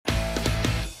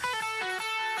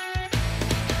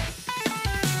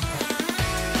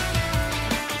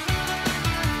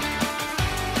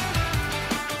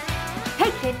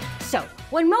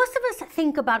When most of us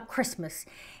think about Christmas,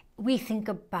 we think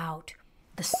about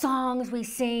the songs we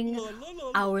sing,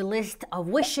 our list of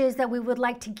wishes that we would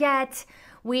like to get.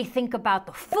 We think about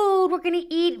the food we're going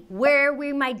to eat, where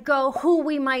we might go, who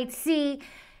we might see,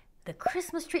 the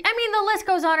Christmas tree. I mean, the list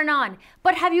goes on and on.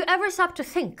 But have you ever stopped to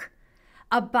think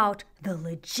about the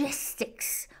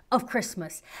logistics of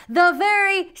Christmas, the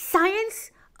very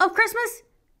science of Christmas?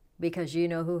 Because you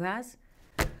know who has?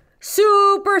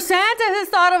 Super Santa has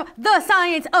thought of the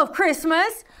science of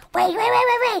Christmas. Wait. Are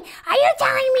you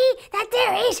telling me that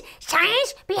there is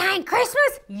science behind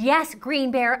Christmas? Yes,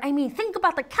 Green Bear. I mean, think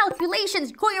about the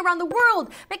calculations going around the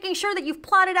world, making sure that you've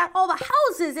plotted out all the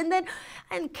houses and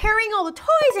carrying all the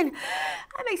toys, and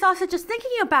I'm exhausted just thinking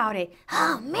about it.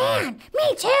 Oh man,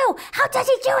 me too. How does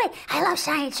he do it? I love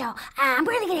science, so I'm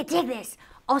really gonna dig this.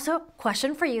 Also,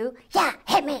 question for you. Yeah,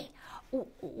 hit me.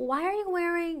 Why are you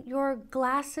wearing your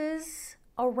glasses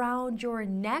around your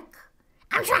neck?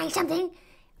 I'm trying something.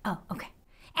 Oh, okay.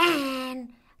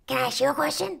 And can I ask you a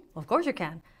question? Of course you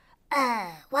can.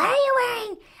 Why are you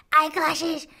wearing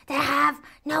eyeglasses that have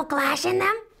no glass in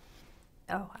them?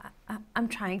 Oh, I'm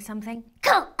trying something.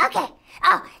 Cool, okay.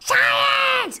 Oh,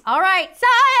 science! All right,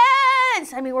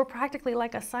 science! I mean, we're practically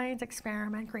like a science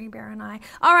experiment, Green Bear and I.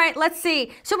 All right, let's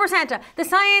see. Super Santa, the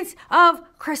science of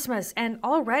Christmas. And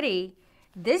already,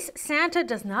 this Santa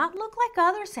does not look like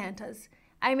other Santas.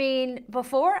 I mean,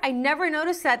 before, I never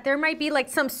noticed that there might be like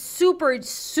some super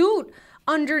suit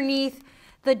underneath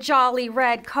the jolly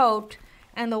red coat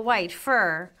and the white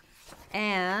fur.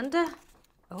 And,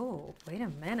 oh, wait a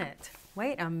minute.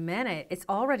 It's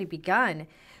already begun.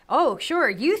 Oh, sure.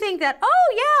 You think that,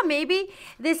 oh, yeah, maybe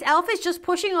this elf is just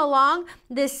pushing along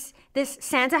this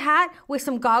Santa hat with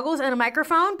some goggles and a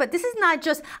microphone. But this is not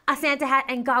just a Santa hat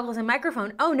and goggles and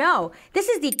microphone. Oh, no. This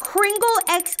is the Kringle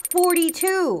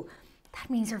X42. That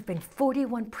means there have been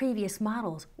 41 previous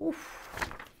models. Oof.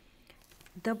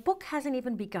 The book hasn't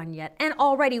even begun yet, and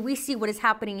already we see what is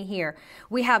happening here.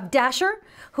 We have Dasher,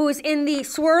 who is in the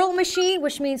swirl machine,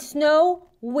 which means snow,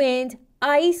 wind,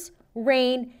 ice,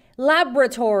 rain,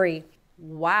 laboratory.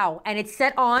 Wow, and it's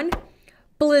set on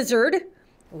blizzard.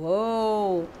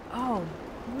 Whoa, oh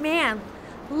man,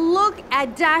 look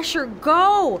at Dasher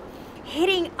go,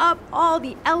 hitting up all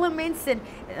the elements and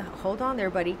hold on there,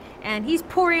 buddy. And he's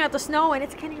pouring out the snow, and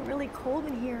it's getting really cold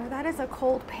in here. That is a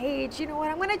cold page. You know what?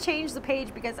 I'm going to change the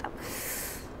page because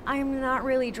I'm not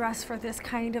really dressed for this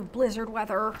kind of blizzard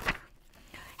weather.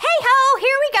 Hey-ho,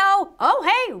 here we go.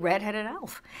 Oh, hey, red-headed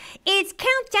elf. It's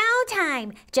countdown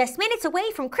time. Just minutes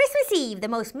away from Christmas Eve, the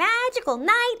most magical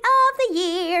night of the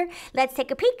year. Let's take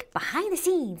a peek behind the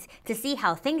scenes to see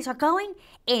how things are going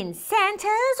in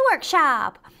Santa's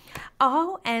workshop.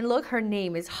 Oh, and look, her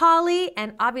name is Holly,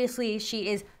 and obviously she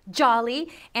is jolly,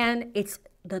 and it's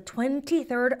the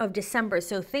 23rd of December,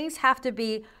 so things have to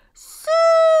be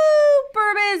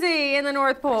super busy in the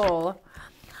North Pole.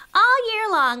 All year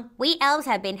long, we elves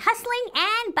have been hustling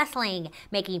and bustling,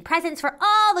 making presents for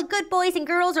all the good boys and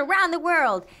girls around the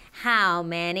world. How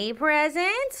many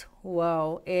presents?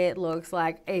 Whoa, it looks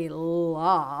like a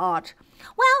lot.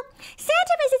 Well,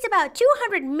 Santa visits about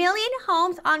 200 million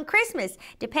homes on Christmas,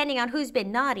 depending on who's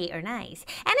been naughty or nice.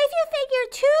 And if you figure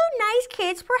 2 nice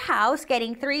kids per house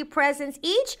getting 3 presents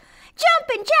each,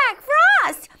 Jumpin' Jack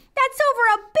Frost! That's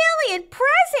over 1 billion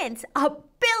presents! 1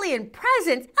 billion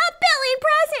presents! 1 billion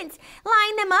presents!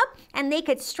 Line them up, and they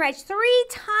could stretch 3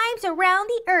 times around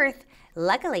the earth.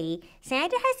 Luckily,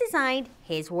 Santa has designed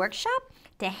his workshop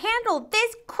to handle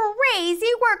this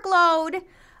crazy workload.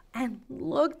 And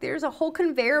look, there's a whole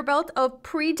conveyor belt of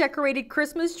pre-decorated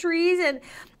Christmas trees,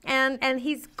 and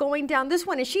he's going down this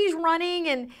one, and she's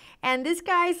running, and this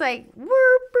guy's like, burp,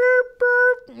 burp,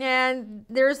 burp, and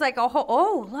there's like a whole,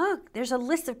 oh, look, there's a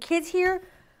list of kids here.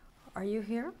 Are you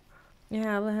here?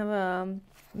 Yeah, I have a,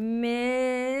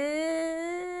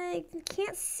 I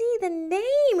can't see the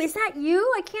name. Is that you?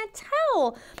 I can't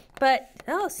tell. But,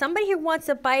 oh, somebody here wants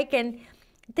a bike, and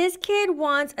this kid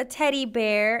wants a teddy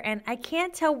bear, and I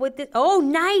can't tell what this, oh,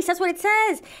 nice, that's what it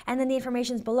says. And then the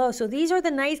information's below. So these are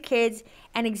the nice kids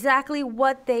and exactly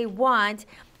what they want.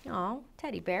 Oh,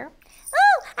 teddy bear.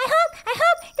 Oh, I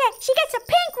hope that she gets a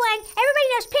pink one. Everybody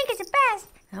knows pink is the best.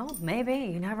 Oh, maybe,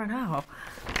 you never know.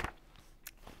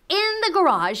 In the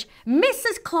garage,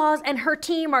 Mrs. Claus and her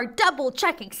team are double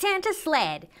checking Santa's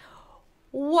sled.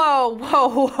 Whoa, whoa,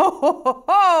 whoa, whoa,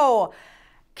 whoa.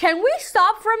 Can we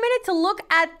stop for a minute to look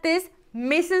at this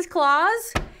Mrs.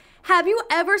 Claus? Have you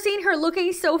ever seen her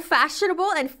looking so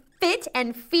fashionable and fit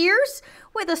and fierce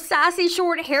with a sassy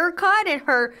short haircut and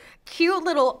her cute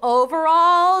little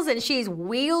overalls, and she's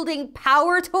wielding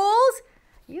power tools?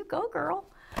 You go, girl.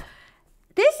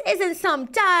 This isn't some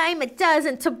dime a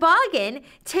dozen toboggan.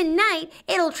 Tonight,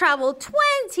 it'll travel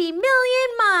 20 million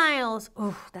miles.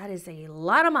 Oh, that is a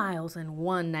lot of miles in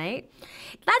one night.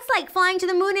 That's like flying to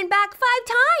the moon and back 5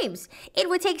 times. It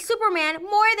would take Superman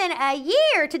more than a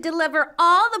year to deliver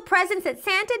all the presents that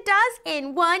Santa does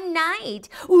in one night.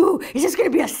 Ooh, is this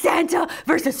going to be a Santa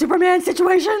versus Superman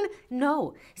situation?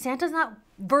 No, Santa's not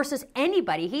versus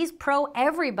anybody. He's pro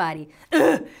everybody.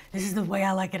 This is the way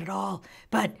I like it at all.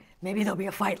 But maybe there'll be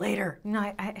a fight later. No,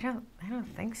 I don't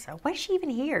think so. Why is she even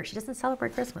here? She doesn't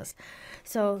celebrate Christmas.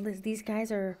 So these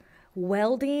guys are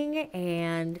welding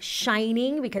and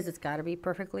shining because it's got to be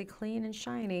perfectly clean and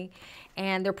shiny.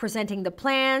 And they're presenting the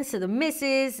plans to the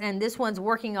missus, and this one's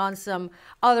working on some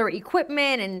other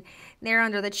equipment, and they're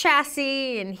under the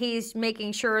chassis, and he's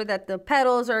making sure that the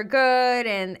pedals are good,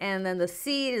 and then the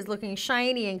seat is looking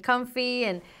shiny and comfy,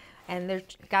 and they've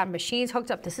got machines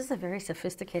hooked up. This is a very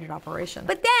sophisticated operation.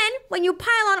 But then, when you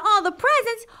pile on all the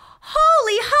presents,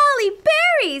 holy holly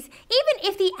berries! Even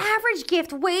if the average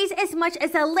gift weighs as much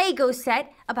as a Lego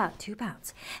set, about 2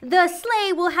 pounds, the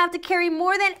sleigh will have to carry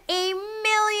more than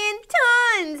 1,000,000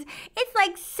 tons. It's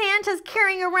like Santa's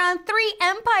carrying around 3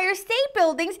 Empire State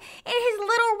Buildings in his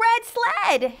little red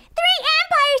sled. 3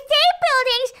 Empire State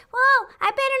Buildings? Whoa,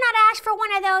 I better not ask for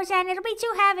one of those and it'll be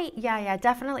too heavy. Yeah,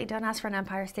 definitely don't ask for an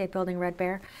Empire State Building, Red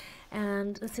Bear.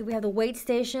 And let's see, we have the weight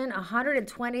station,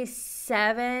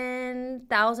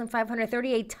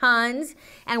 127,538 tons,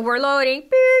 and we're loading.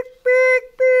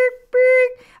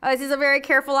 This is a very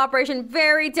careful operation,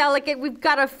 very delicate. We've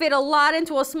got to fit a lot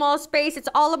into a small space. It's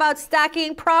all about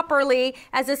stacking properly,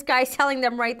 as this guy's telling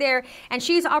them right there. And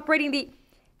she's operating the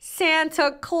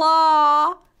Santa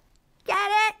Claus.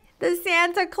 Get it? The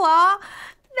Santa Claus?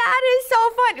 That is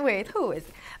so fun. Wait, who is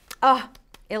it? Oh,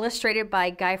 illustrated by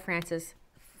Guy Francis.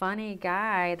 Funny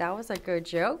guy. That was a good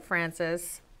joke,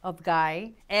 Francis, of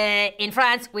Guy. In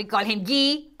France, we call him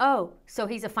Guy. Oh, so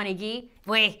he's a funny Guy?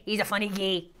 Oui, he's a funny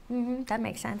Guy. That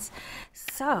makes sense.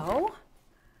 So,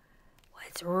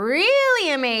 what's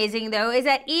really amazing, though, is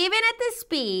that even at the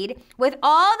speed, with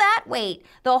all that weight,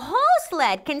 the whole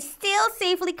sled can still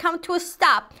safely come to a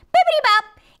stop, bippity-bop,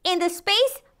 in the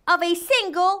space of a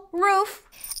single roof.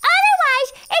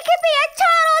 Otherwise, it could be a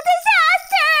total disaster!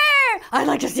 I'd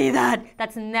like to see that.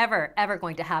 That's never, ever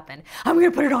going to happen. I'm going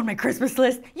to put it on my Christmas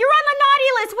list. You're on the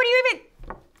naughty list. What do you even...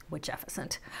 Which Jefferson.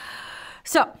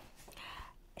 So,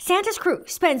 Santa's crew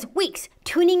spends weeks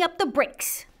tuning up the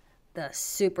brakes. The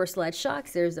super sled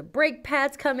shocks, there's the brake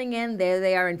pads coming in. There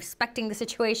they are inspecting the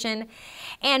situation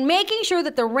and making sure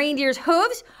that the reindeer's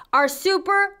hooves are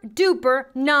super duper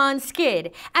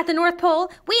non-skid. At the North Pole,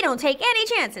 we don't take any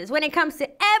chances when it comes to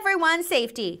everyone's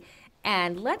safety.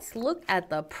 And let's look at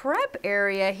the prep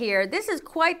area here. This is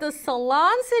quite the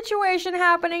salon situation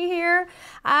happening here.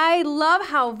 I love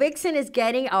how Vixen is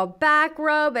getting a back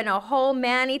rub and a whole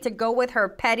mani to go with her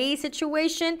petty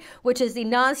situation, which is the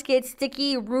non-skid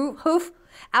sticky hoof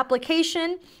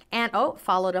application. And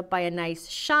followed up by a nice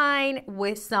shine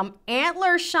with some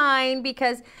antler shine,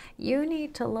 because you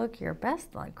need to look your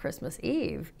best on Christmas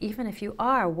Eve, even if you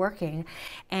are working.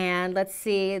 And let's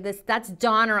see, that's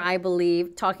Donner, I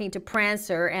believe, talking to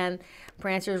Prancer, and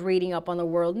Prancer's reading up on the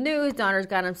world news. Donner's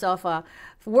got himself a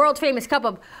world famous cup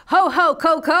of ho-ho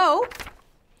cocoa.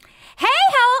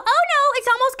 Hey-ho, oh no, it's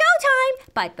almost go time.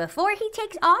 But before he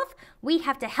takes off, we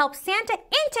have to help Santa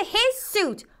into his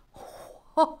suit.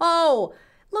 Ho-ho!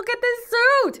 Look at this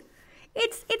suit.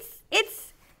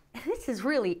 This is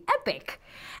really epic.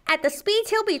 At the speeds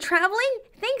he'll be traveling,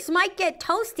 things might get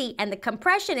toasty and the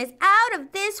compression is out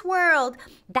of this world.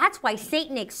 That's why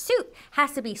St. Nick's suit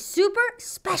has to be super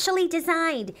specially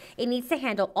designed. It needs to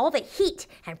handle all the heat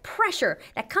and pressure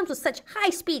that comes with such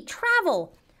high-speed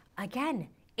travel. Again,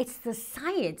 it's the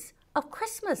science of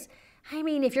Christmas. I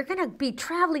mean, if you're going to be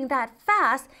traveling that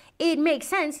fast, it makes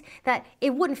sense that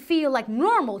it wouldn't feel like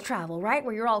normal travel, right?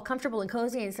 Where you're all comfortable and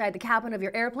cozy inside the cabin of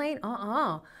your airplane.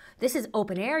 This is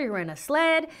open air. You're in a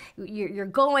sled. You're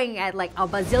going at like a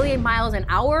bazillion miles an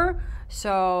hour.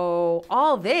 So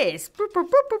all this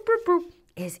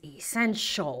is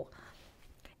essential.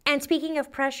 And speaking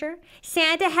of pressure,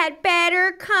 Santa had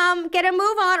better come get a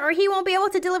move on or he won't be able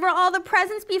to deliver all the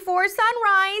presents before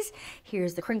sunrise.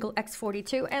 Here's the Kringle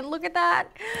X42, and look at that.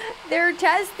 They're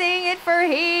testing it for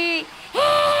heat.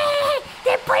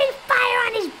 They're putting fire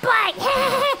on his butt.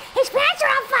 His pants are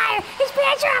on fire. His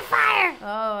pants are on fire.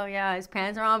 Oh, yeah, his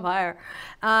pants are on fire.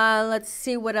 Let's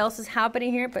see what else is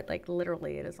happening here, but like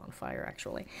literally it is on fire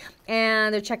actually.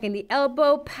 And they're checking the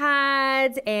elbow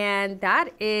pads, and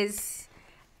that is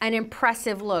an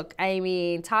impressive look. I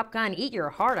mean, Top Gun, eat your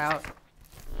heart out.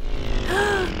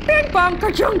 Bing bong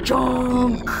ka-chunk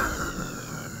chunk.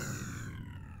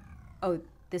 Oh,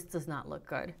 this does not look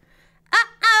good.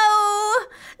 Uh-oh!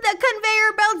 The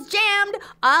conveyor belt's jammed.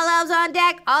 All elves on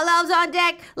deck, all elves on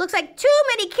deck. Looks like too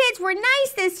many kids were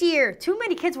nice this year. Too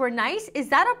many kids were nice? Is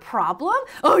that a problem?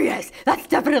 Oh yes, that's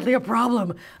definitely a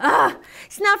problem. Suffering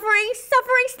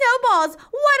snowballs.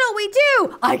 What'll we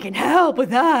do? I can help with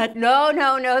that. No.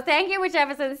 Thank you, Witch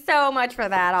Jefferson, so much for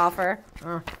that offer.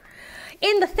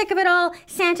 In the thick of it all,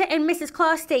 Santa and Mrs.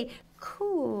 Claus stay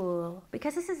cool,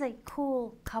 because this is a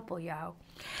cool couple, yo.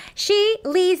 She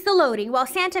leads the loading while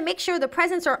Santa makes sure the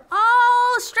presents are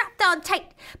all strapped on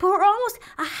tight. But we're almost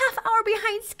a half hour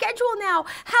behind schedule now.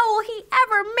 How will he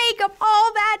ever make up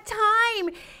all that time?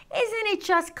 Isn't it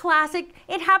just classic?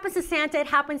 It happens to Santa, it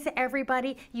happens to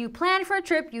everybody. You plan for a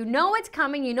trip, you know it's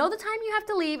coming, you know the time you have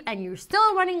to leave, and you're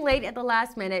still running late at the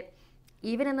last minute.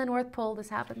 Even in the North Pole, this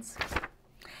happens.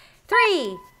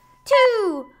 3,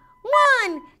 2,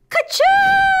 1, ka-choo!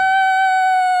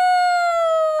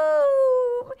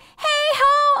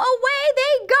 Hey-ho, away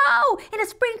they go in a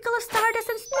sprinkle of stardust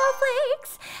and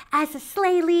snowflakes. As the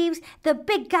sleigh leaves, the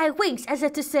big guy winks as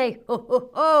if to say, ho, ho,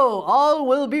 ho, all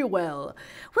will be well.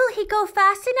 Will he go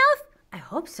fast enough? I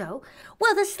hope so.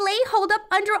 Will the sleigh hold up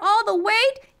under all the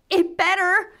weight? It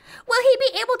better. Will he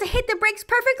be able to hit the brakes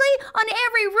perfectly on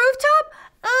every rooftop?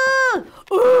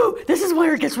 Ooh, this is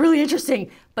where it gets really interesting.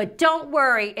 But don't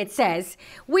worry, it says.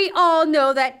 We all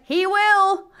know that he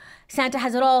will. Santa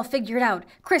has it all figured out.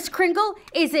 Kris Kringle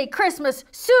is a Christmas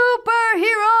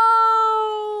superhero.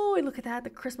 And look at that, the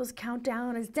Christmas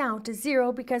countdown is down to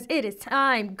 0 because it is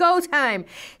time, go time.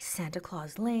 Santa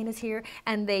Claus Lane is here,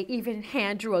 and they even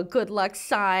hand drew a good luck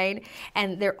sign,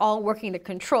 and they're all working the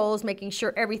controls, making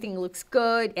sure everything looks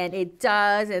good, and it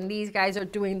does, and these guys are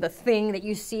doing the thing that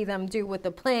you see them do with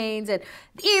the planes, and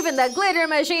even the glitter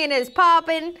machine is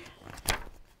popping.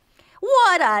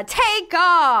 What a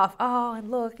takeoff! Oh,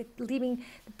 and look, leaving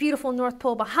the beautiful North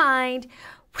Pole behind,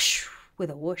 whoosh, with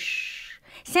a whoosh.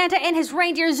 Santa and his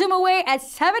reindeer zoom away at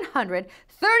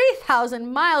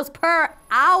 730,000 miles per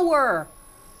hour.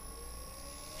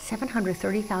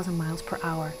 730,000 miles per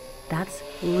hour. That's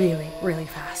really, really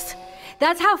fast.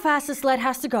 That's how fast the sled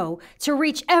has to go to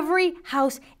reach every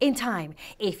house in time.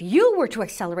 If you were to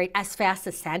accelerate as fast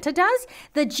as Santa does,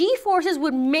 the G-forces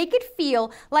would make it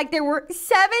feel like there were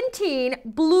 17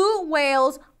 blue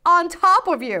whales on top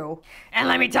of you. And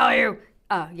let me tell you,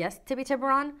 yes, Tibby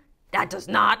Tiburon, that does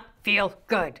not feel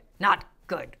good. Not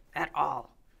good at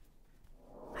all.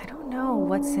 I don't know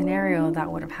what scenario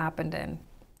that would have happened in.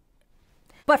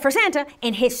 But for Santa,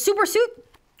 in his super suit,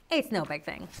 it's no big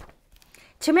thing.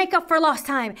 To make up for lost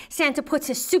time, Santa puts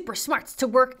his super smarts to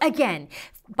work again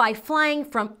by flying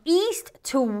from east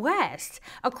to west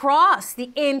across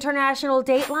the international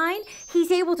date line.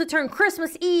 He's able to turn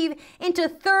Christmas Eve into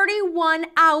 31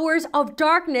 hours of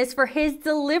darkness for his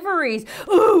deliveries.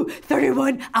 Ooh,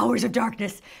 31 hours of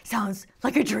darkness sounds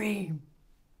like a dream.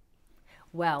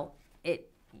 Well,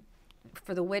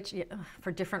 for the witch,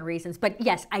 for different reasons, but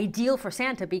yes, ideal for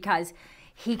Santa because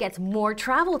he gets more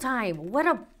travel time. What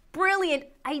a brilliant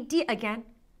idea. Again,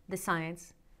 the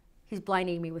science. He's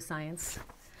blinding me with science.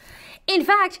 In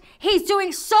fact, he's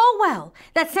doing so well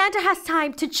that Santa has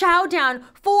time to chow down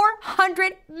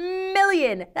 400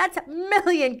 million, that's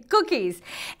million cookies,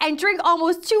 and drink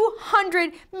almost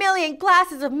 200 million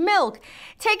glasses of milk.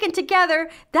 Taken together,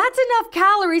 that's enough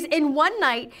calories in one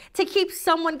night to keep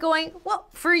someone going, well,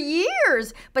 for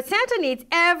years. But Santa needs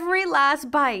every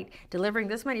last bite. Delivering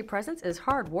this many presents is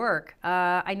hard work.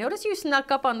 I noticed you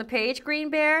snuck up on the page, Green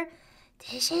Bear.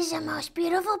 This is the most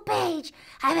beautiful page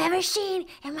I've ever seen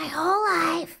in my whole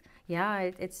life.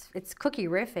 Yeah, it's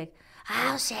cookie-rific.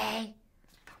 I'll say.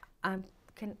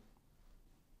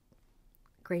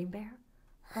 Green Bear?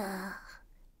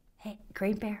 Hey,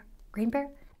 Green Bear?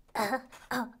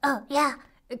 Yeah.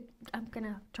 I'm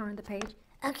gonna turn the page.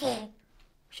 Okay.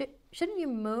 Shouldn't you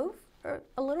move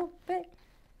a little bit?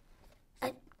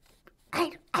 I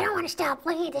don't want to stop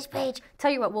looking at this page.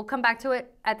 Tell you what, we'll come back to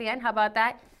it at the end. How about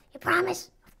that? You promise?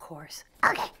 Of course.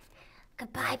 Okay.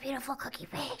 Goodbye, beautiful cookie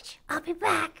page. I'll be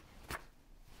back.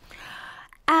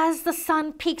 As the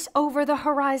sun peeks over the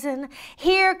horizon,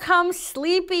 here comes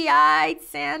sleepy-eyed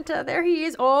Santa. There he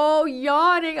is, oh,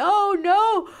 yawning. Oh,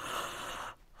 no.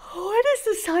 What is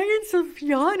the science of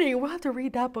yawning? We'll have to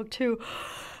read that book, too.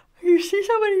 You see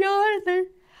somebody yawn, and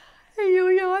you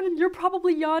yawn, and you're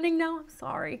probably yawning now. I'm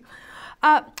sorry.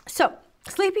 So,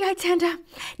 sleepy-eyed Santa,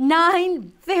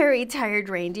 9 very tired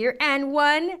reindeer, and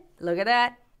 1, look at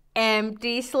that,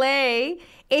 empty sleigh.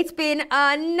 It's been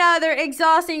another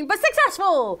exhausting but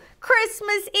successful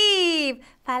Christmas Eve.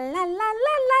 Fa la la la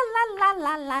la la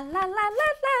la la la la la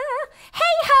la.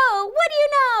 Hey ho, what do you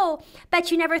know?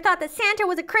 Bet you never thought that Santa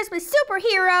was a Christmas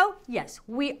superhero. Yes,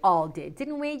 we all did,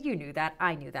 didn't we? You knew that.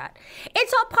 I knew that.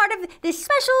 It's all part of this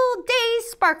special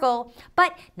day's sparkle,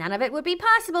 but none of it would be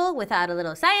possible without a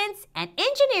little science and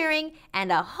engineering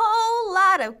and a whole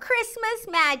lot of Christmas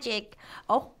magic.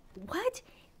 Oh, what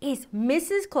is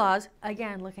Mrs. Claus,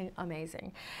 again looking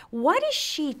amazing? What is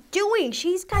she doing?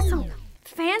 She's got some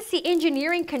fancy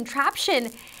engineering contraption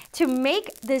to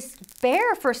make this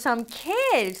bear for some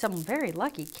kid, some very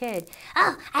lucky kid.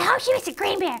 Oh, I hope she makes a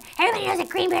green bear. Everybody knows that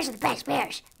green bears are the best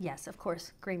bears. Yes, of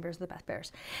course, green bears are the best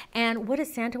bears. And what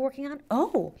is Santa working on?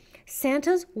 Oh,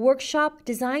 Santa's Workshop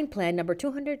Design Plan number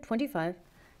 225.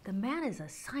 The man is a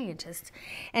scientist.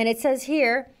 And it says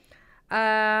here,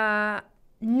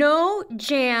 no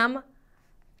jam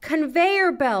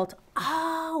conveyor belt.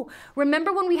 Oh,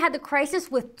 remember when we had the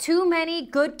crisis with too many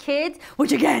good kids?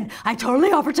 Which again, I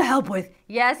totally offered to help with.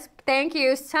 Yes, thank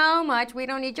you so much. We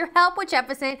don't need your help with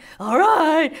Jefferson. All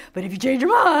right, but if you change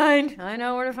your mind, I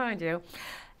know where to find you.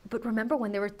 But remember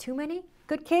when there were too many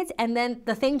good kids and then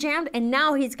the thing jammed, and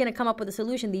now he's gonna come up with a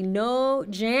solution, the no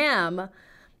jam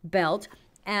belt,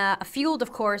 fueled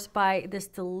of course by this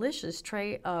delicious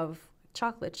tray of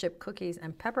chocolate chip cookies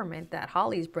and peppermint that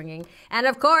Holly's bringing. And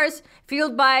of course,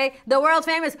 fueled by the world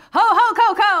famous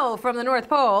Ho-Ho Cocoa from the North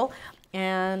Pole.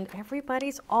 And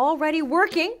everybody's already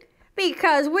working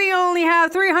because we only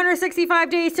have 365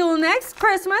 days till next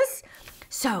Christmas.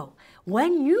 So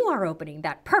when you are opening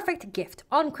that perfect gift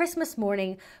on Christmas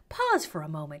morning, pause for a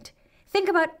moment. Think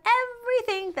about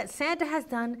everything that Santa has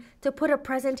done to put a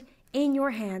present in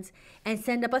your hands and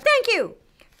send up a thank you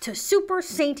to Super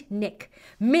Saint Nick,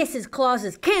 Mrs.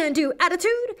 Claus's can-do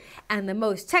attitude, and the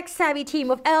most tech-savvy team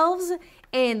of elves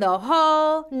in the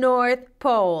whole North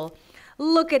Pole.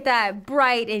 Look at that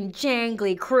bright and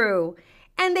jangly crew.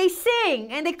 And they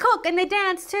sing, and they cook, and they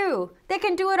dance too. They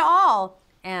can do it all.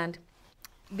 And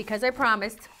because I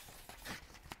promised,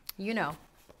 you know,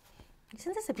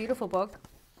 isn't this a beautiful book?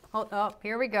 Oh,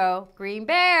 here we go. Green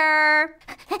Bear.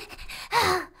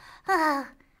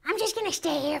 I'm just gonna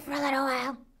stay here for a little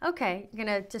while. Okay, you're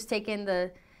gonna just take in the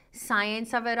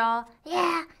science of it all?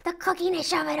 Yeah, the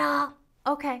cookiness of it all.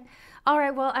 Okay. All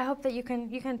right, well, I hope that you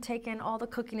can take in all the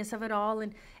cookiness of it all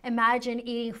and imagine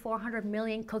eating 400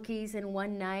 million cookies in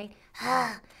one night.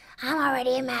 I'm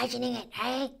already imagining it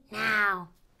right now.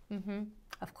 Mm-hmm.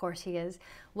 Of course he is.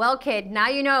 Well, kid, now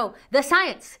you know the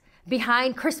science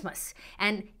behind Christmas.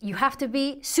 And you have to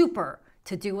be super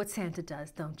to do what Santa does,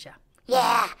 don't you?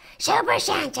 Yeah, Super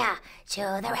Santa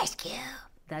to the rescue.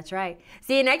 That's right.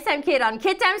 See you next time, kid, on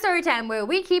KidTime StoryTime, where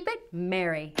we keep it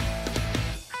merry.